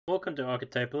Welcome to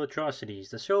Archetypal Atrocities,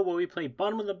 the show where we play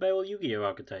bottom-of-the-barrel Yu-Gi-Oh!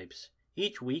 Archetypes.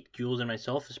 Each week, Jules and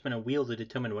myself will spin a wheel to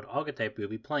determine what archetype we'll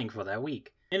be playing for that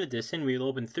week. In addition, we'll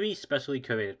open 3 specially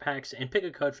curated packs and pick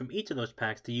a card from each of those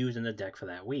packs to use in the deck for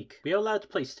that week. We are allowed to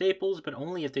play staples, but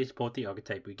only if they support the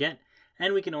archetype we get,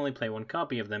 and we can only play 1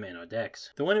 copy of them in our decks.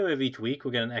 The winner of each week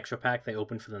will get an extra pack they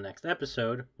open for the next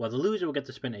episode, while the loser will get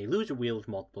to spin a loser wheel with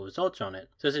multiple results on it,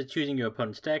 such as choosing your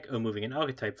opponent's deck or moving an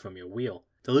archetype from your wheel.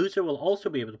 The loser will also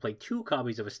be able to play 2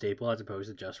 copies of a staple as opposed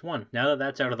to just 1. Now that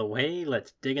that's out of the way,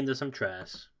 let's dig into some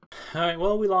trash. Alright,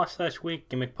 well, we lost last week.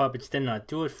 Gimmick Puppets did not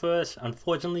do it for us.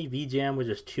 Unfortunately, VGM was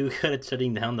just too good at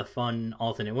shutting down the fun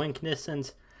alternate win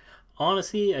conditions.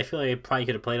 Honestly, I feel like I probably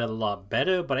could have played it a lot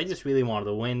better, but I just really wanted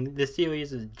to win. This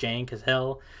series is jank as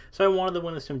hell, so I wanted to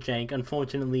win with some jank.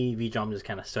 Unfortunately, VGM just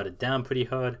kind of shut it down pretty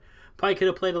hard. Probably could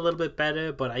have played a little bit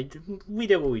better, but we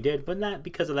did what we did. But not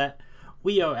because of that,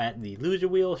 we are at the loser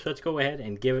wheel, so let's go ahead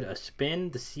and give it a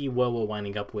spin to see what we're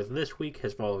winding up with this week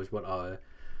as far as what our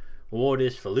reward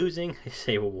is for losing. I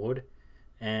say reward.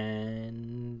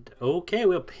 And okay,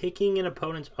 we're picking an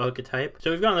opponent's archetype.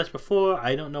 So we've done this before.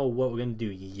 I don't know what we're going to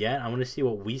do yet. I want to see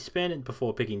what we spin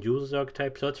before picking Jules'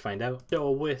 archetype, so let's find out.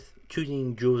 So with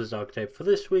choosing Jules' archetype for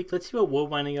this week, let's see what we're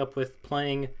winding up with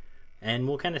playing, and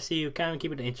we'll kind of keep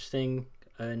it interesting.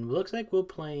 And it looks like we're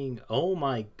playing, oh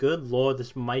my good lord,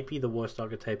 this might be the worst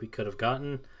archetype we could have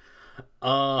gotten.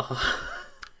 Oh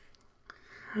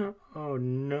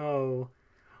no.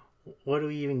 What do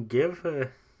we even give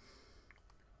her?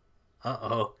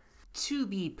 Uh-oh. To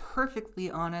be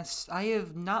perfectly honest, I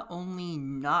have not only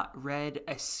not read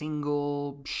a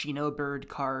single Shino Bird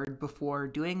card before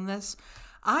doing this,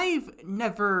 I've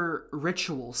never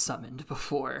ritual summoned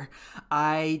before.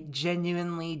 I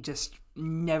genuinely just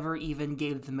never even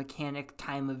gave the mechanic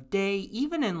time of day,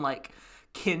 even in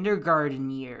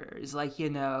kindergarten years.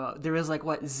 There was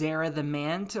Zara the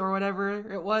Mant or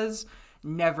whatever it was.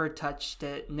 Never touched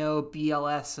it. No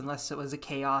BLS unless it was a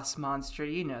chaos monster.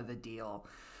 You know the deal.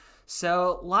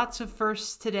 So lots of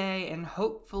firsts today, and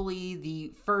hopefully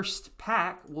the first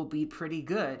pack will be pretty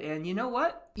good. And you know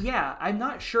what? Yeah, I'm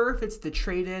not sure if it's the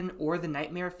trade-in or the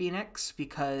Nightmare Phoenix,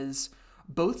 because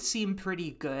both seem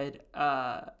pretty good.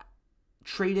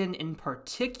 Trade-in in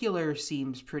particular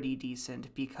seems pretty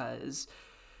decent because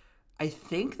I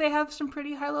think they have some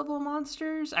pretty high-level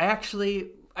monsters. I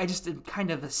just am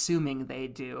kind of assuming they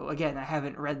do. Again, I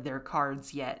haven't read their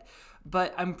cards yet,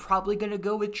 but I'm probably going to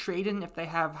go with trade-in if they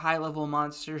have high-level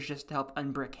monsters just to help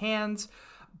unbrick hands.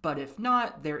 But if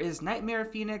not, there is Nightmare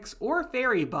Phoenix or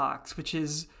Fairy Box, which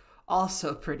is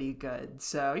also pretty good.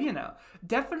 So,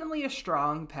 definitely a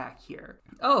strong pack here.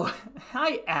 Oh,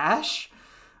 hi, Ash.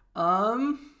 Well,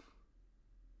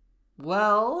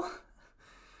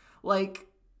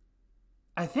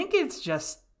 I think it's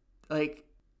just,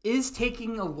 is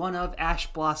taking a one of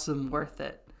Ash Blossom worth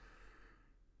it?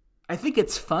 I think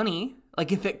it's funny.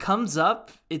 If it comes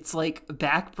up, it's,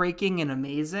 backbreaking and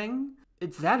amazing.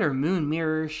 It's that or Moon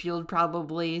Mirror Shield,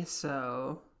 probably,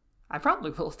 so I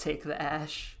probably will take the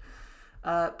Ash.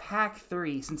 Pack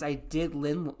 3, since I did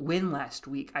win last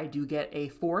week, I do get a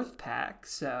 4th pack,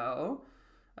 so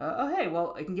oh hey,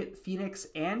 well, I can get Phoenix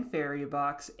and Fairy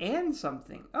Box and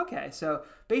something. Okay, so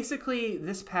basically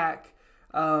this pack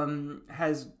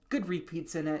has good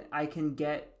repeats in it. I can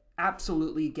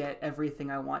absolutely get everything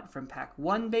I want from pack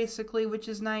 1, basically, which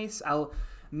is nice. I'll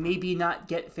maybe not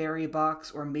get Fairy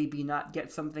Box or maybe not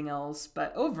get something else,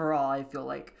 but overall I feel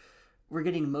like we're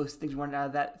getting most things we wanted out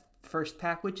of that first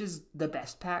pack, which is the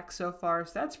best pack so far,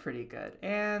 so that's pretty good.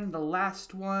 And the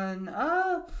last one,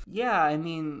 yeah,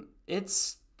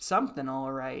 it's something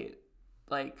alright.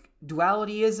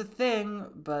 Duality is a thing,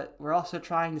 but we're also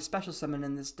trying to special summon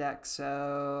in this deck,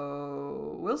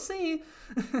 so we'll see.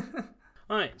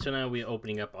 Alright, so now we're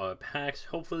opening up our packs.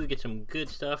 Hopefully we get some good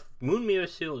stuff. Moon Mirror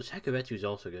Seal, Shakuretsu is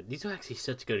also good. These are actually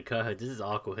such good cards. This is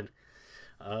awkward.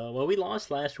 Well, we lost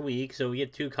last week, so we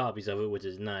get 2 copies of it, which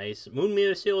is nice. Moon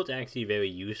Mirror Seal is actually very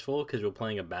useful because we're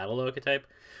playing a battle archetype.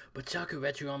 But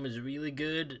Shakuretsu is really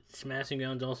good. Smashing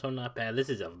Ground's also not bad. This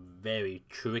is a very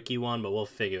tricky one, but we'll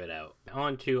figure it out.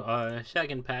 On to our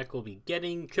second pack we'll be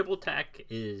getting. Triple Tack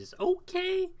is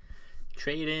okay.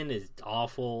 Trade-in is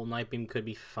awful. Night Beam could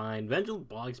be fine. Vengeful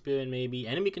Bog Spirit maybe.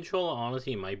 Enemy Controller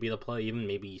honestly might be the play. Even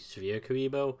maybe Sphere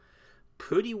Karibo.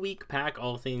 Pretty weak pack,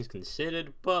 all things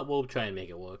considered, but we'll try and make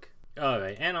it work.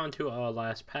 Alright, and on to our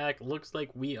last pack. Looks like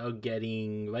we are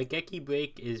getting Raigeki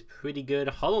Break is pretty good.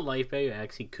 Hollow Life Barrier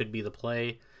actually could be the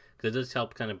play, because it does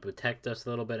help kind of protect us a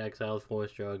little bit. Exiled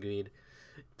Force, Draw Greed.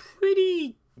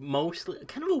 Pretty, mostly,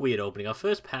 kind of a weird opening. Our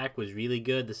first pack was really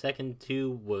good. The second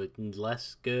 2 were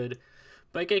less good.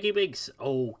 Baikeki Bake's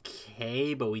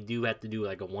okay, but we do have to do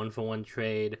like a 1-for-1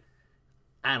 trade.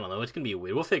 I don't know, it's gonna be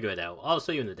weird. We'll figure it out. I'll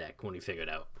show you in the deck when we figure it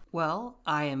out. Well,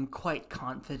 I am quite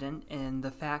confident in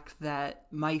the fact that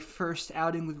my first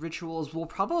outing with rituals will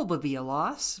probably be a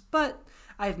loss, but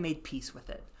I've made peace with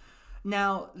it.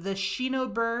 Now, the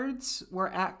Shino birds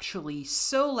were actually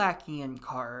so lacking in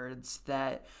cards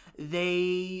that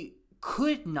they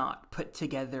could not put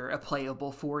together a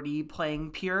playable 40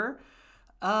 playing pure.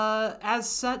 As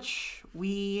such,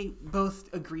 we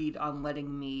both agreed on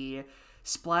letting me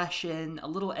splash in a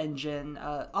little engine.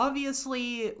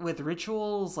 Obviously, with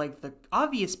rituals, like, the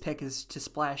obvious pick is to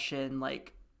splash in,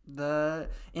 like, the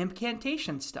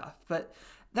incantation stuff, but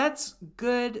that's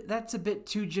good. That's a bit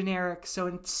too generic. So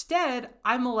instead,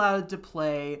 I'm allowed to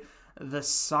play the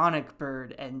Sonic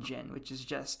Bird engine, which is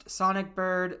just Sonic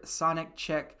Bird, Sonic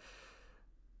Chick,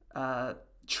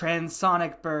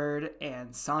 Transonic Bird,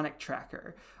 and Sonic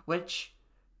Tracker, which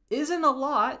isn't a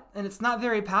lot, and it's not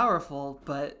very powerful,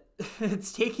 but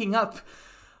it's taking up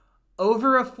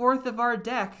over a fourth of our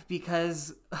deck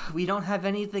because we don't have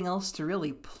anything else to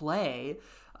really play.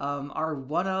 Our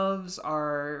one-ofs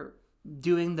are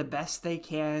doing the best they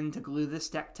can to glue this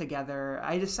deck together.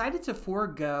 I decided to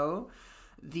forego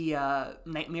the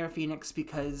Nightmare Phoenix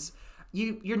because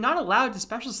you're not allowed to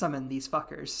special summon these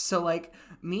fuckers. So, like,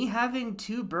 me having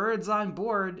 2 birds on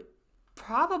board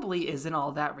probably isn't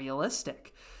all that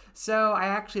realistic. So I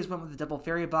actually just went with the double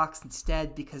fairy box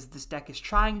instead because this deck is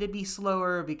trying to be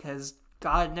slower because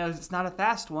God knows it's not a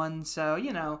fast one. So,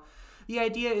 you know, the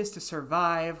idea is to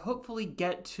survive, hopefully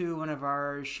get to one of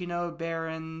our Shino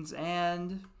Barons,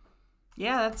 and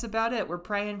yeah, that's about it. We're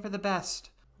praying for the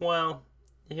best. Well,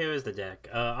 here's the deck.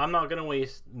 I'm not going to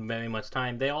waste very much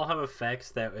time. They all have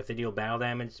effects that if they deal battle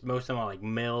damage, most of them are like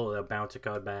mill, they'll bounce a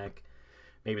card back,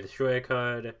 maybe destroy a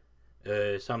card.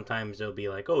 Sometimes they'll be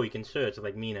like, oh, you can search,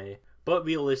 like Mine. But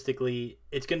realistically,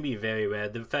 it's going to be very rare.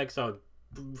 The effects are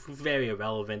very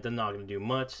irrelevant. They're not going to do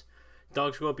much.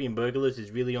 Dark Scorpion Burglars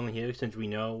is really only here since we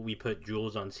know we put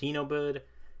Jules on Xenobird.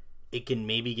 It can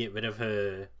maybe get rid of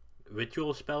her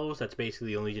ritual spells. That's basically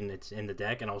the only reason it's in the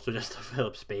deck, and also just to fill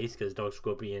up space because Dark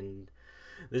Scorpion.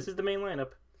 This is the main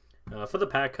lineup. For the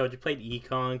pack card, you played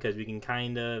Econ because we can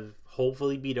kind of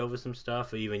hopefully beat over some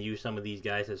stuff or even use some of these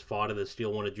guys as fodder to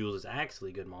steal one of Jules'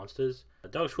 actually good monsters.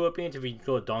 Dark Scorpions, if we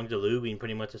draw Dong Delu, we can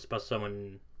pretty much just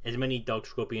summon as many Dark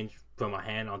Scorpions from our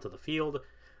hand onto the field.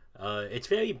 It's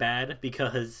very bad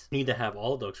because you need to have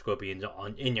all Dark Scorpions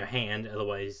in your hand,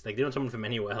 otherwise, like, they don't summon from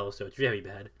anywhere else, so it's very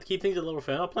bad. To keep things a little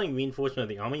fair, I'm not playing Reinforcement of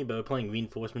the Army, but we're playing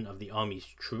Reinforcement of the Army's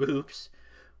Troops,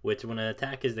 which when an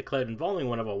attack is declared involving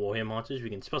one of our warrior monsters,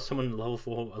 we can spell summon a level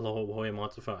 4 warrior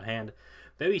monster from our hand.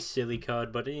 Very silly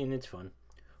card, but it's fun.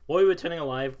 Warrior Returning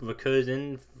Alive recurs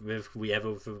in if we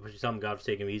ever, for some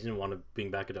godforsaken reason, want to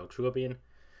bring back a Dark Scorpion.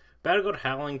 Battle God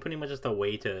Howling, pretty much just a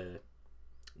way to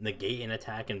negate an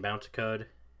attack and bounce a card.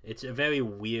 It's a very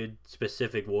weird,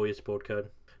 specific warrior support card.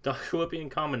 Dark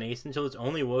Scorpion combination, so this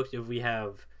only works if we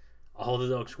have all the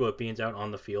Dark Scorpions out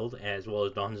on the field, as well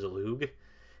as Don Zalug.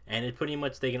 And it pretty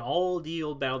much, they can all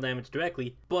deal battle damage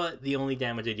directly, but the only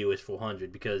damage they do is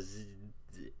 400, because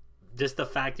just the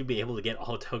fact to be able to get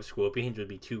all Dark Scorpions would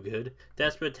be too good.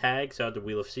 Desperate Tag, so out the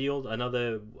Wheel of Sealed,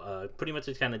 another pretty much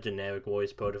a kind of generic warrior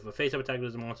support. If a face-up attack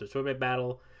with a monster sword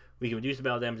battle, we can reduce the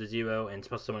battle damage to 0 and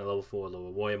special summon a level 4 lower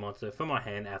warrior monster from our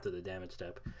hand after the damage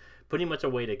step. Pretty much a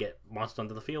way to get monsters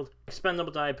onto the field.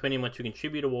 Expendable Die, pretty much you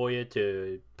contribute a warrior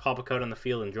to pop a card on the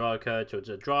field and draw a card, so it's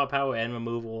a draw power and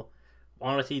removal.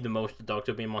 Honestly, the most the Dark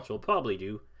Scorpion monster will probably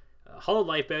do. Hollow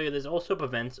Life Barrier, this also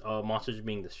prevents monsters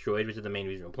being destroyed, which is the main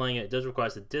reason we're playing it. It does require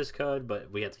a discard,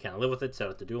 but we have to kind of live with it, set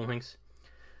out the Duel Links.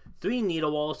 3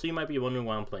 Needle Wall, so you might be wondering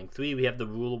why I'm playing 3. We have the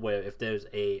rule where if there's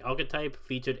a archetype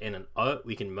featured in an art,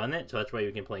 we can run it, so that's why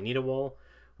we can play Needle Wall.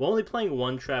 We're only playing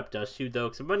 1 Trap Dust Suit though,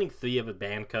 because I'm running 3 of a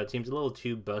band card. Seems a little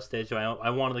too busted, so I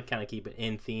wanted to kind of keep it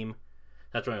in theme.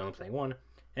 That's why I'm only playing 1.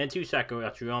 And 2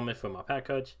 Sakura from our pack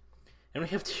cards. And we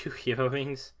have 2 Hero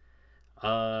Rings.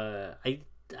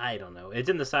 I don't know. It's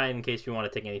in the side in case you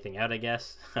want to take anything out, I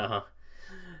guess.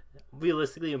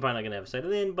 Realistically, I'm probably not going to have a side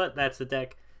in, but that's the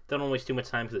deck. Don't want to waste too much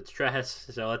time because it's stress,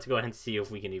 so let's go ahead and see if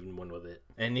we can even win with it.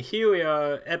 And here we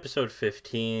are, episode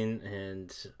 15, and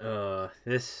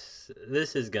this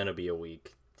is gonna be a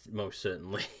week, most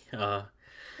certainly.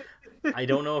 I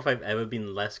don't know if I've ever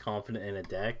been less confident in a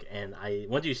deck, and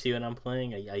once you see what I'm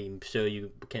playing, I'm sure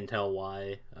you can tell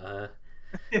why.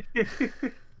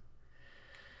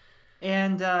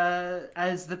 And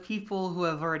as the people who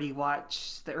have already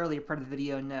watched the earlier part of the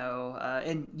video know,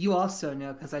 and you also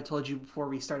know because I told you before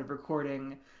we started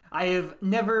recording, I have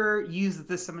never used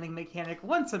the summoning mechanic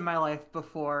once in my life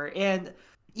before, and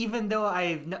even though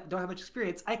don't have much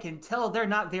experience, I can tell they're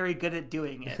not very good at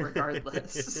doing it,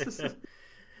 regardless.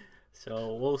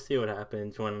 So we'll see what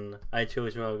happens. When I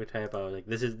chose your archetype, I was like,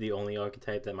 this is the only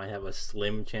archetype that might have a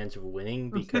slim chance of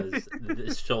winning because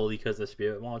solely because of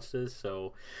spirit monsters.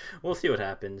 So we'll see what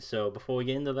happens. So before we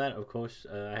get into that, of course,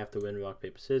 I have to win rock,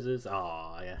 paper, scissors.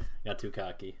 Oh, yeah, got too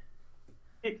cocky.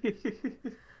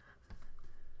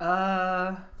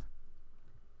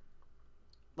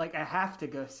 Like I have to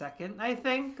go second, I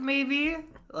think, maybe.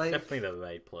 Like Definitely the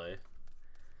right play.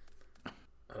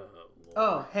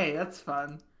 Oh, hey, that's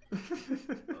fun.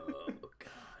 Oh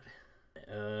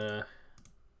god.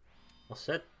 I'll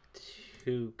set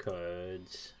 2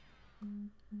 cards.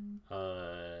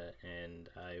 And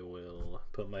I will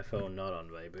put my phone not on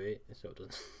vibrate, so it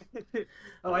doesn't.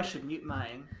 Oh, I should mute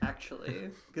mine, actually.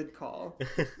 Good call.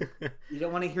 You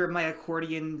don't want to hear my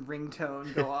accordion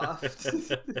ringtone go off.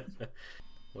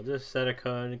 We'll just set a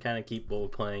card and kind of keep while we're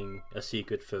playing a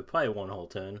secret for probably 1 whole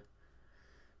turn.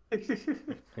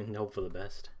 And hope for the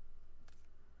best.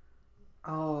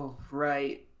 Oh,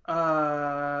 right.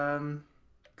 God,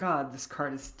 this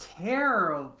card is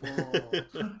terrible.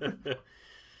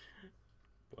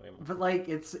 But like,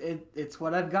 it's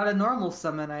what I've got a normal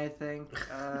summon, I think.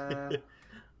 Oh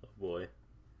boy.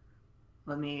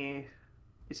 Let me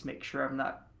just make sure I'm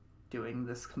not doing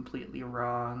this completely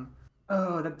wrong.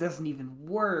 Oh, that doesn't even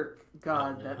work.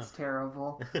 God, no. That's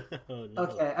terrible. Oh, no.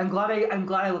 Okay, I'm glad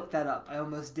I looked that up. I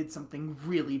almost did something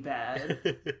really bad.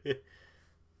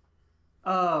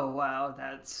 Oh wow,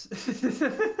 that's.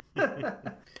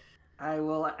 I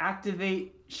will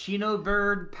activate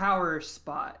Shinobird Power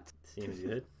Spot. Seems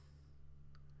good.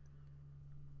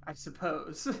 I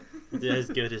suppose. As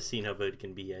good as Xenobird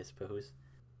can be, I suppose.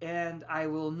 And I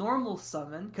will normal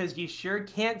summon, because you sure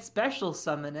can't special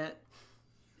summon it,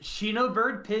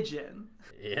 Shinobird Pigeon.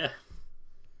 Yeah.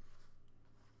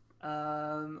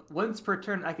 Once per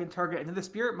turn, I can target another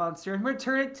spirit monster and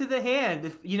return it to the hand.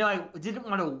 If I didn't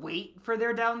want to wait for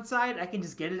their downside, I can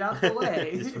just get it out the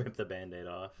way. Just rip the band-aid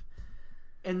off.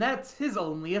 And that's his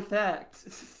only effect,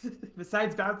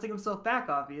 besides bouncing himself back,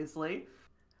 obviously.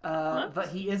 But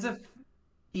he is a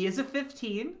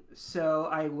 15, so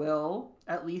I will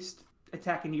at least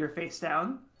attack into your face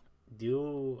down.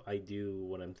 Do I do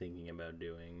what I'm thinking about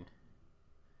doing?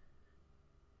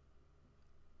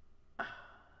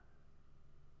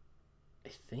 I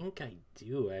think I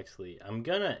do, actually. I'm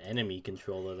gonna enemy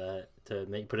controller that to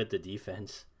put it to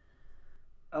defense.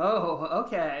 Oh,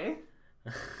 okay.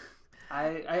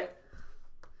 I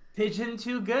Pigeon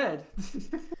too good.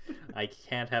 I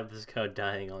can't have this card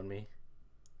dying on me.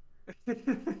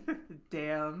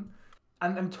 Damn.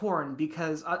 I'm torn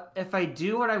because if I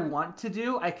do what I want to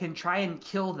do, I can try and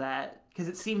kill that because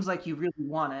it seems like you really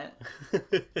want it.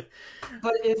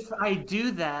 But if I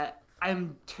do that,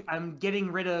 I'm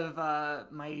getting rid of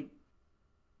my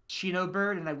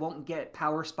Shinobird and I won't get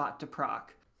Power Spot to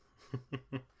proc.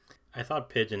 I thought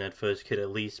Pigeon at first could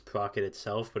at least proc it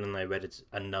itself, but then I read it's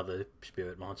another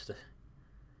spirit monster.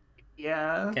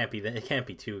 Yeah. It can't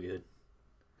be too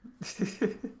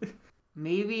good.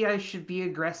 Maybe I should be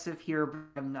aggressive here, but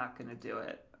I'm not going to do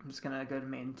it. I'm just going to go to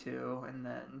main 2 and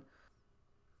then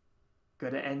go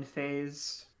to end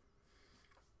phase.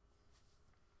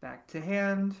 Back to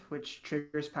hand, which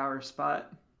triggers Power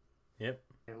Spot. Yep.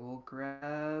 I will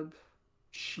grab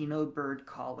Shinobird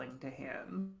Calling to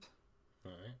hand.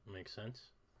 Alright, makes sense.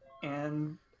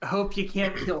 And hope you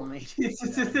can't kill me.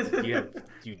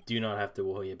 You do not have to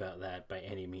worry about that by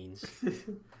any means.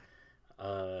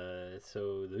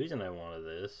 So the reason I wanted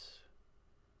this...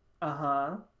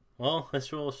 Uh-huh. Well,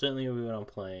 this will certainly be what I'm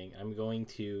playing. I'm going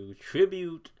to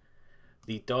tribute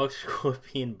the Dark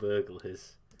Scorpion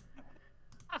Burglars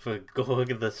for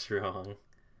Gorg the Strong.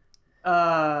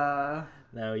 Now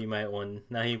you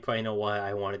probably know why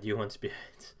I wanted you on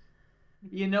Spirits.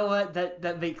 You know what?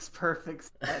 That makes perfect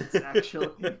sense,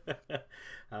 actually.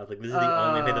 I was like, this is the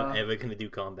only way I'm ever gonna do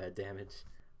combat damage.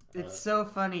 It's so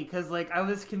funny because like I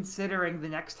was considering the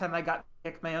next time I got to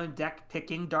pick my own deck,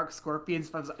 picking Dark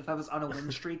Scorpions if I was on a win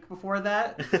streak before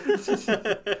that.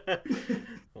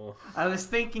 Well, I was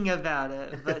thinking about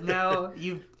it, but now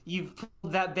you've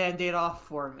pulled that band-aid off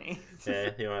for me.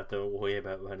 Yeah, you don't have to worry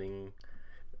about running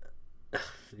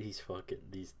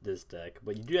this deck,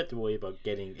 but you do have to worry about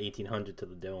getting 1800 to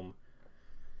the dome.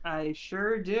 I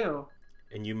sure do.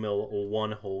 And you mill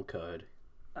 1 whole card.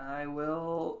 I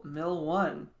will mill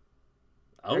 1.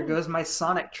 Oh. There goes my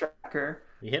Sonic tracker.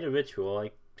 You hit a ritual. I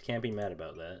can't be mad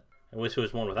about that. I wish it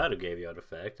was one without a graveyard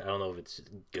effect. I don't know if it's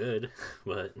good,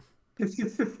 but...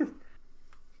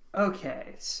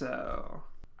 Okay, so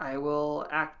I will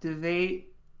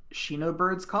activate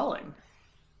Shinobird's Calling.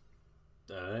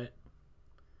 Alright.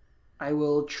 I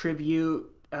will tribute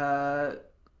the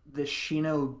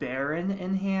Shino Baron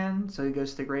in hand, so he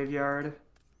goes to the graveyard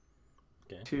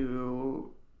Okay.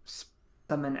 to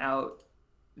summon out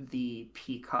the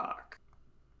Peacock,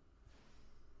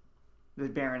 the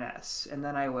Baroness, and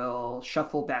then I will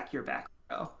shuffle back your back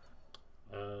row.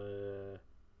 Uh,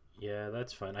 yeah,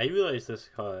 that's fine. I realize this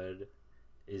card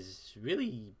is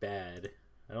really bad.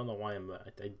 I don't know why I'm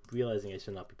realizing I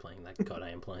should not be playing that card I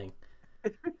am playing.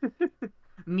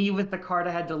 Me with the card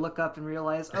I had to look up and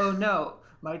realize, oh no,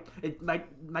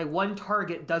 my one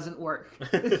target doesn't work.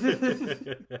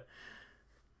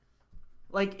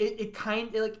 Like it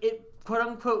kind like it quote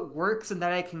unquote works in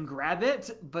that I can grab it,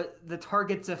 but the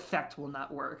target's effect will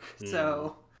not work. Hmm.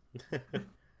 So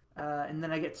and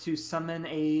then I get to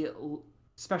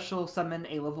special summon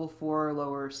a level 4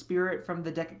 lower spirit from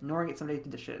the deck, ignoring its summoning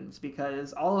conditions,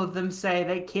 because all of them say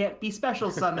they can't be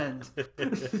special summoned.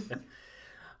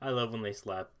 I love when they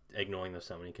slap ignoring the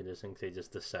summoning conditions. They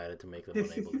just decided to make them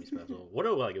unable to be special. What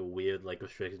a like a weird like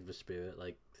restriction for spirit,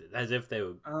 like as if they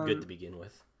were good to um, begin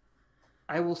with.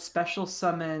 I will special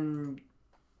summon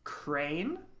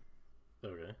Crane,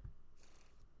 Okay.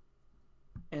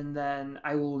 and then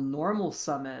I will normal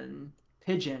summon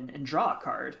Pigeon and draw a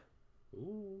card.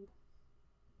 Ooh.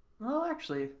 Well,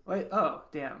 actually, wait. Oh,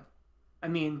 damn. I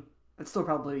mean, that's still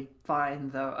probably fine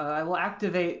though. I will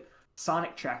activate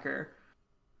Sonic Tracker.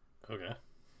 Okay.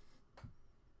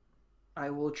 I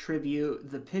will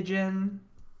tribute the Pigeon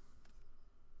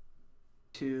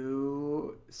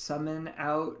to summon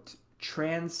out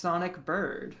Transonic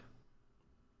Bird.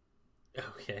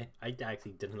 Okay. I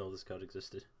actually didn't know this card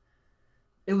existed.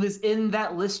 It was in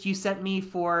that list you sent me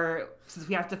for, since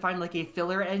we have to find like a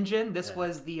filler engine. This Yeah.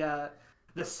 was the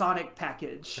Sonic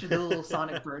package, the little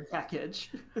Sonic Bird package.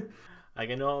 I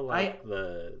can know I like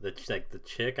the like the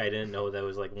chick. I didn't know that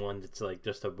was like one that's like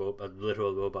just a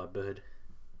literal robot bird.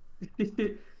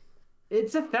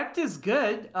 its effect is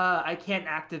good. I can't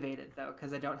activate it though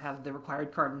because I don't have the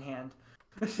required card in hand.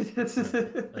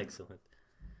 Excellent.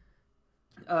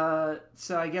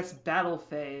 So I guess battle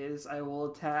phase. I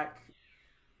will attack,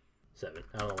 7.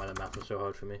 I don't know why that math was so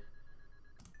hard for me.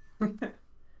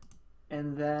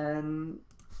 and then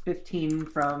 15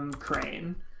 from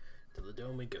Crane. To the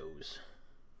dome it goes.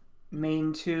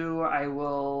 Main 2, I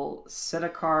will set a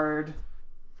card,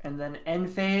 and then end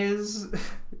phase.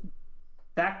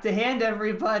 Back to hand,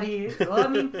 everybody. Well, I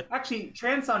mean, actually,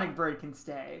 Transonic Bird can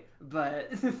stay, but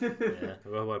Yeah,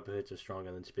 robot birds are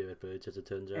stronger than spirit birds, as it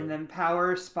turns and out. then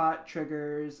power spot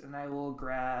triggers, and I will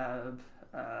grab.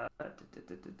 Where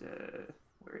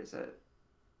is it?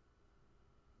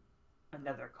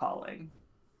 Another calling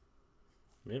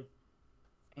Yep.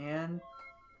 and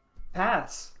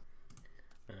pass.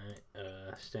 Alright,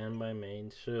 stand by main.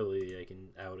 Surely I can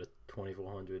out a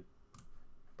 2400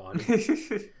 body.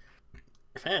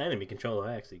 If I had enemy control,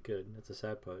 I actually could. That's a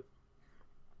sad part.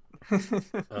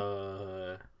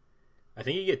 Uh, I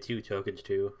think you get 2 tokens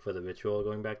too for the ritual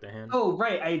going back to hand. Oh,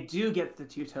 right, I do get the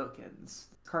 2 tokens.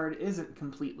 The card isn't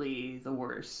completely the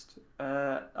worst.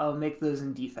 I'll make those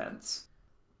in defense.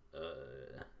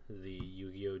 The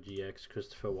Yu-Gi-Oh! GX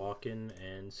Christopher Walken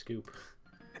and Scoop.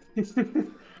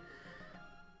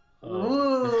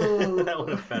 Ooh. That would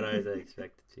have better as I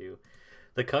expected to.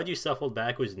 The card you shuffled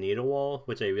back was Needlewall,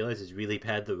 which I realize is really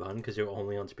bad to run because you're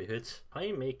only on spirits.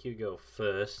 I make you go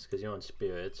first because you're on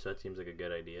spirits. So that seems like a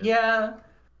good idea. Yeah,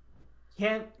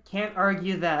 can't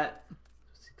argue that.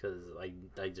 Because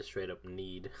I just straight up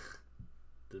need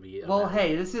to be. Well,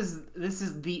 hey, this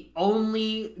is the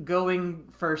only going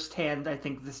first hand I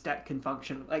think this deck can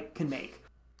function like can make,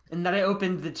 and that I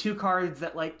opened the 2 cards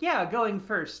that like yeah going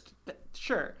first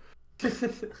sure.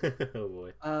 Oh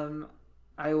boy.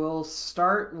 I will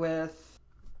start with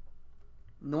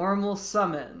normal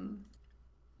summon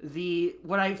the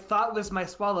what I thought was my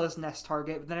Swallow's Nest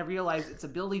target, but then I realized its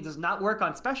ability does not work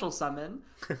on special summon.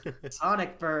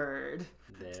 Sonic Bird.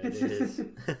 There it is.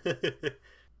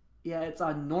 Yeah, it's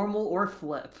on normal or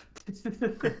flip.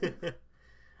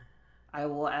 I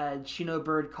will add Shino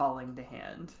Bird Calling to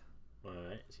hand.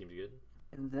 Alright, seems good.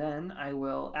 And then I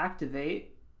will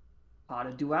activate Pot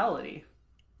of Duality.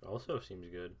 Also seems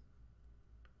good.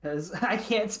 Because I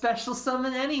can't special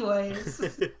summon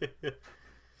anyways.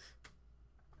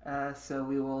 So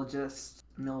we will just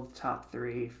mill the top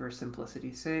 3 for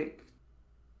simplicity's sake.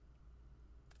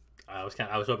 I was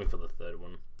hoping for the third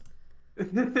one.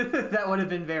 That would have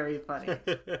been very funny.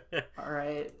 All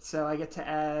right, so I get to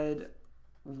add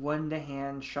 1 to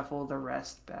hand, shuffle the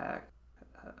rest back.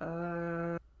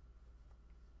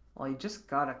 Well, you just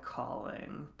got a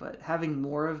calling, but having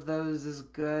more of those is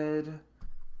good.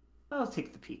 I'll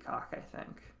take the peacock, I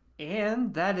think.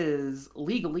 And that is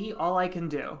legally all I can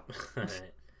do.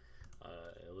 Alright.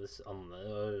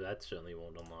 That certainly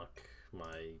won't unlock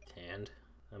my hand.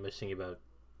 I'm missing about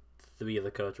 3 of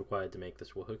the cards required to make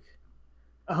this work.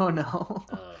 Oh no.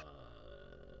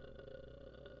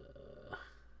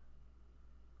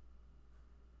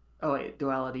 Oh wait,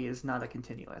 duality is not a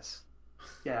continuous.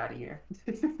 Get out of here.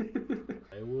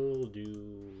 I will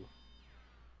do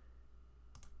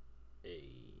a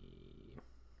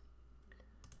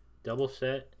double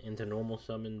set into normal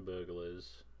summon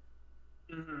burglars.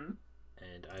 Mm-hmm.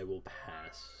 And I will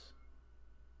pass.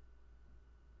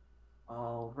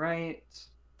 All right.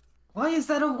 Why is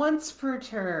that a once per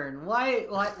turn? Why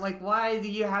do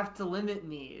you have to limit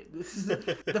me? This is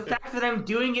the fact that I'm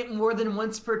doing it more than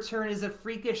once per turn is a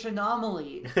freakish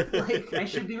anomaly. Like, I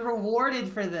should be rewarded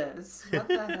for this. What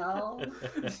the hell?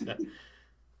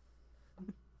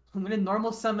 I'm gonna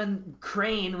normal summon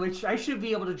Crane, which I should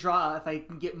be able to draw if I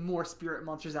can get more spirit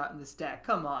monsters out in this deck.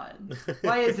 Come on.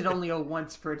 Why is it only a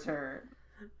once per turn?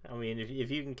 I mean, if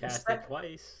you can cast it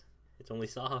twice, it's only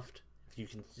soft. If you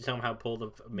can somehow pull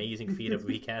the amazing feat of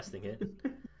recasting it.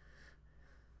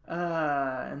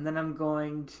 And then I'm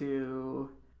going to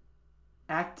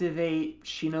activate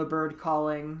Bird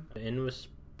Calling. In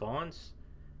response,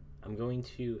 I'm going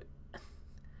to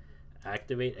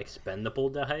activate Expendable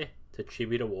Die to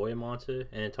tribute a warrior monster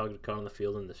and then target a card on the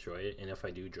field and destroy it. And if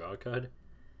I do, draw a card.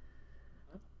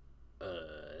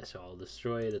 So I'll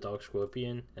destroy the Dark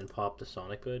Scorpion and pop the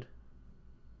Sonic Bird.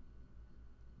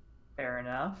 Fair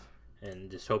enough.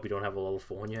 And just hope you don't have a level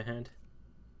 4 in your hand.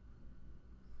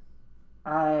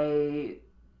 I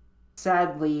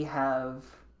sadly have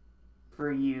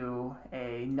for you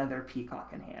another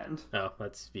peacock in hand. Oh,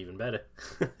 that's even better.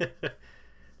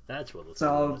 That's what looks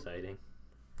so exciting.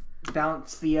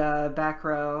 Bounce the back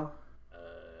row.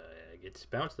 It's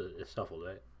bounced. It's shuffled,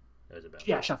 right? Or is it bounced?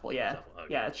 Yeah, shuffle. Yeah, shuffle.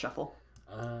 Okay. Yeah, it's shuffle.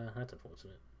 That's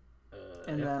unfortunate.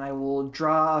 And then I will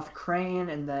draw off Crane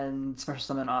and then special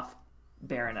summon off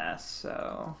Baroness.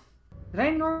 So did I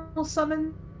normal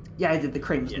summon? Yeah, I did. The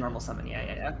Crane was normal summon.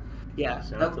 Yeah.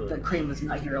 So the Crane was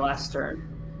not here last turn.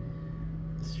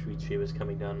 The Street Tree was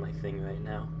coming down my thing right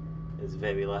now. It's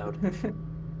very loud.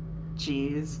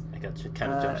 Jeez. I got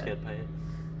kind of jump scared by it.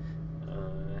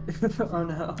 Oh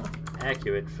no.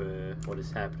 Accurate for what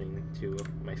is happening to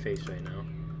my face right now.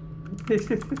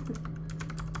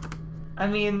 I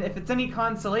mean, if it's any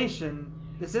consolation,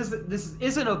 this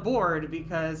isn't a board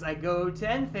because I go to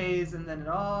end phase and then it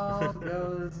all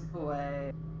goes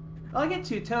away. I'll get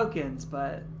 2 tokens,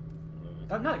 but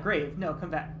I'm not grave. No, come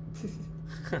back.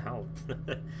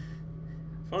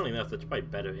 Funnily enough, that's probably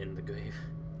better in the grave.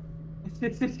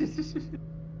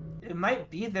 It might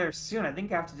be there soon. I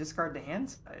think I have to discard the hand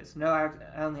size. No, I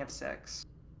only have 6.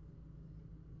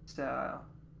 So,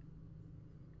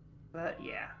 but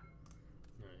yeah.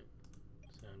 Alright.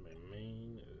 Sound my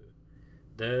main.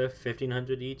 The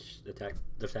 1500 each attack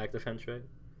defense, right?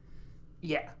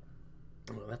 Yeah.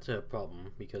 Well, that's a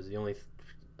problem because the only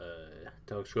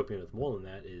Dark Scorpion with more than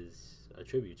that is a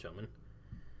tribute summon.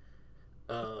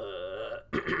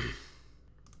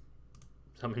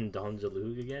 Summon Don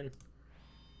Zalug again.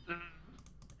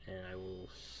 And I will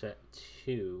set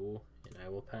 2 and I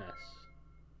will pass.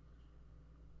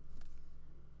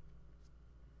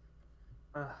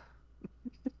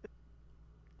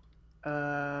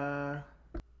 I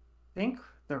think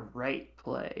the right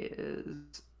play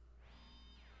is,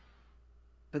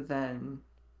 but then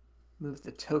move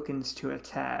the tokens to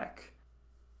attack.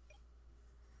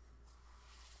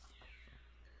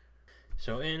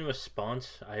 So in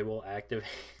response, I will activate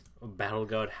Battle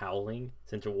Guard Howling.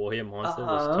 Since a warrior monster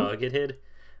was targeted,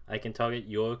 I can target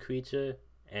your creature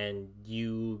and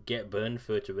you get burned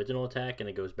for its original attack and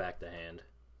it goes back to hand.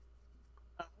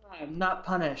 I'm not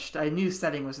punished. I knew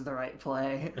setting was the right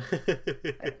play.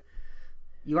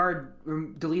 You are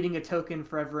deleting a token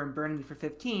forever and burning for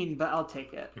 15, but I'll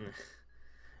take it.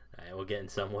 Alright, we'll get in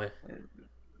somewhere.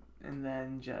 And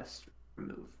then just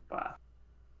remove. Wow.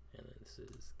 And then this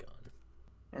is gone.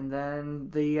 And then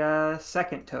the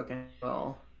second token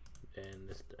will. And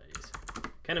this dies.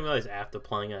 Kind of realized after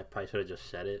playing I probably should have just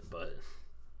said it, but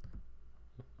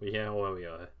yeah, where we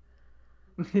are.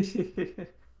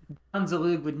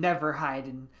 Zalug would never hide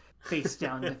in face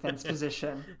down defense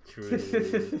position. True.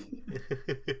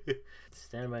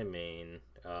 Stand by main.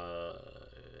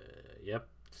 Yep.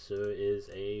 So is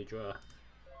a draw.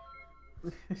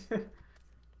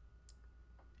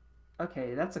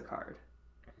 Okay, that's a card.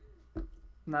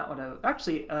 Not what I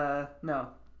actually. No.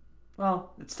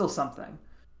 Well, it's still something.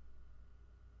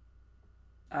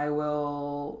 I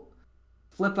will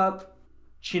flip up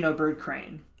Bird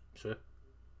Crane. Sure.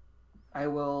 I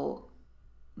will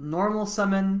normal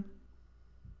summon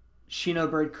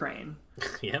Bird Crane.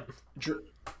 Yep. Dr-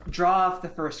 Draw off the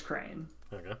first crane.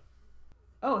 Okay.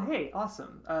 Oh, hey,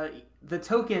 awesome. The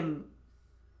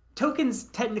tokens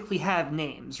technically have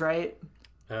names, right?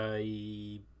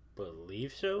 I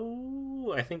believe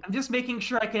so. I think I'm just making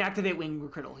sure I can activate Wing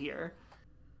Criddle here.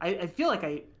 I feel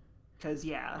like because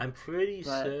yeah. I'm pretty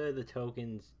sure the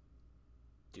tokens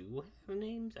do have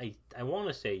names. I want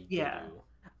to say yeah.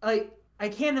 do. I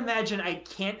can't imagine I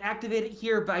can't activate it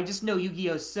here, but I just know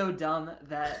Yu-Gi-Oh's so dumb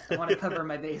that I want to cover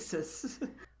my bases.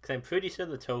 Because I'm pretty sure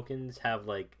the tokens have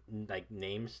like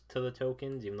names to the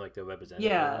tokens, even though like they're represented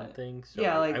yeah. or something. So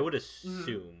yeah, I would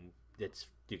assume that's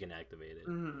you can activate it.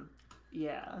 Mm-hmm.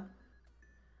 Yeah.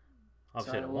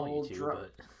 Obviously, I don't want you to,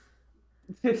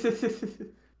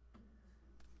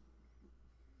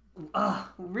 but.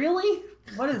 Really?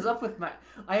 What is up with my...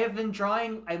 I have been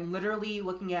drawing... I'm literally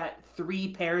looking at 3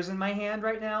 pairs in my hand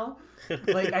right now.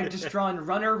 Like, I've just drawn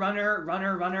runner, runner,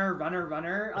 runner, runner, runner,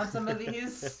 runner on some of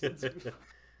these. It's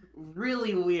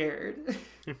really weird.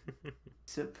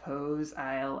 Suppose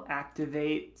I'll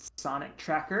activate Sonic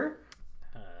Tracker.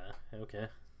 Okay.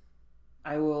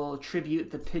 I will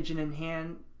tribute the pigeon in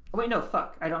hand. Oh, wait, no,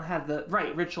 fuck. I don't have the...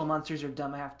 Right, ritual monsters are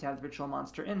dumb. I have to have the ritual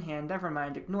monster in hand. Never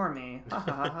mind, ignore me. Ha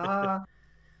ha ha.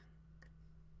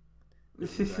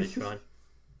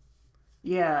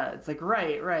 Yeah, it's like,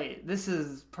 right. This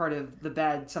is part of the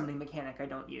bad summoning mechanic I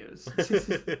don't use.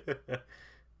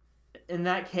 In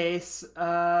that case,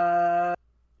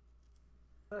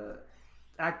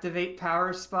 activate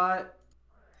Power Spot.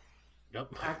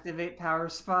 Yep. Activate Power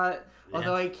Spot. Yeah.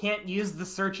 Although I can't use the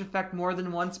search effect more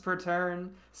than once per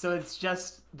turn, so it's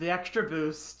just the extra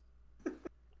boost.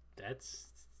 That's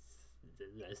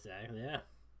yeah.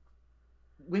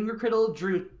 Winger Criddle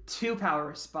drew 2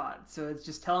 power spots, so it's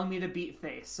just telling me to beat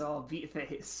face, so I'll beat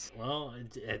face. Well,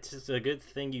 it's just a good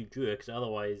thing you drew it, because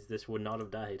otherwise this would not have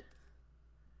died.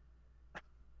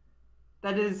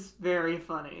 That is very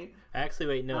funny. Actually,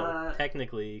 wait, no.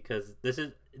 Technically, because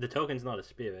the token's not a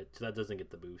spirit, so that doesn't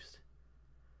get the boost.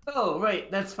 Oh,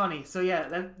 right. That's funny. So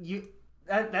yeah,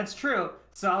 that's true.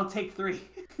 So I'll take 3.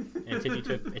 And since you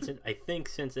took, I think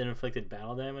since it inflicted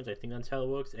battle damage, I think that's how it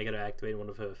works. I gotta activate one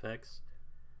of her effects.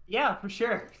 Yeah, for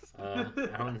sure. I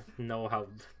don't know how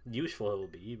useful it will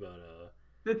be, but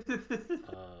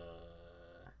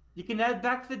you can add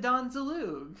back the Don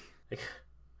Zalug.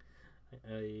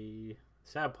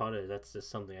 Sad part is that's just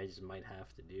something I just might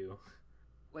have to do.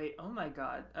 Wait, oh my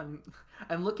god. I'm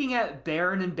looking at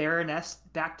Baron and Baroness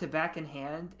back to back in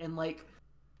hand, and like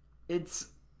it's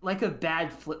like a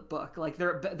bad flip book. Like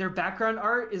their background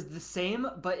art is the same,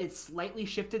 but it's slightly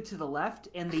shifted to the left,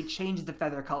 and they changed the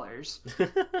feather colors.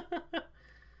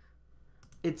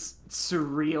 It's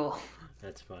surreal.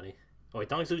 That's funny. Oh wait,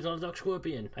 Donk's losing on a Dark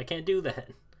Scorpion. I can't do that.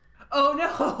 Oh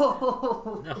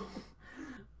no! No.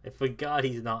 I forgot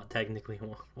he's not technically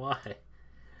one. Why?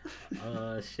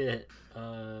 Shit.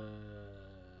 I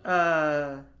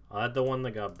had the one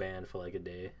that got banned for like a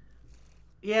day.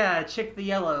 Yeah, Chick the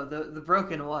Yellow, the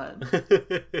broken one.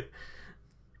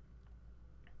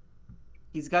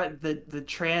 He's got the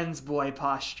trans boy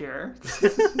posture.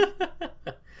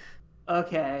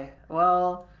 Okay,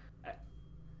 well,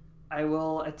 I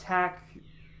will attack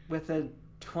with a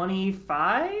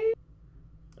 25?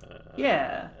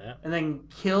 Yeah, and then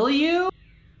kill you?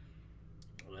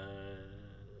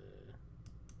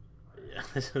 Yeah.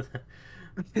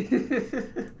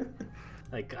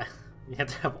 Like, you have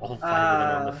to have all 5 of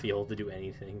them on the field to do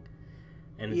anything.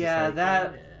 And it's yeah, just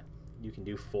like, you can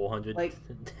do 400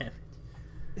 damage.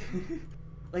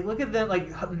 Like, look at them,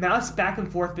 like, mouse back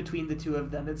and forth between the 2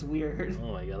 of them. It's weird.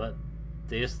 Oh my god,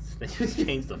 they just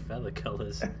changed the feather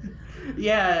colors.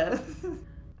 Yeah.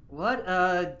 What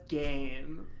a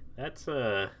game. That's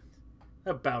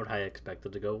about how I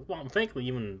expected to go. Well, frankly,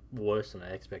 even worse than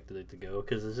I expected it to go,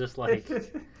 because it's just like,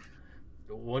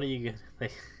 what are you gonna,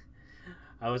 like,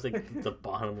 I was like at the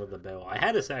bottom of the barrel. I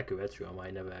had a Sakuretsu, I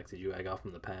never actually drew. I got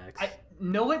from the packs. I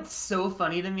know what's so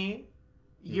funny to me?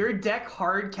 Your deck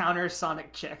hard counters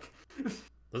Sonic Chick.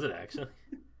 Does it actually?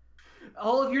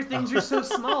 All of your things are so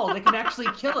small, they can actually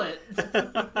kill it.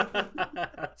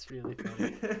 That's really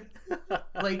funny.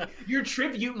 Like, your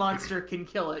tribute monster can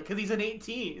kill it, because he's an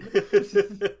 18.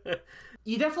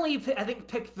 You definitely, I think,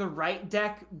 picked the right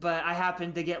deck, but I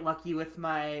happened to get lucky with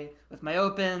my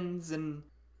opens and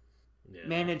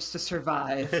managed to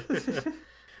survive.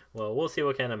 Well, we'll see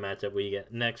what kind of matchup we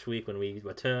get next week when we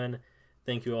return.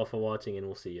 Thank you all for watching, and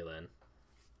we'll see you then.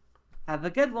 Have a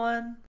good one.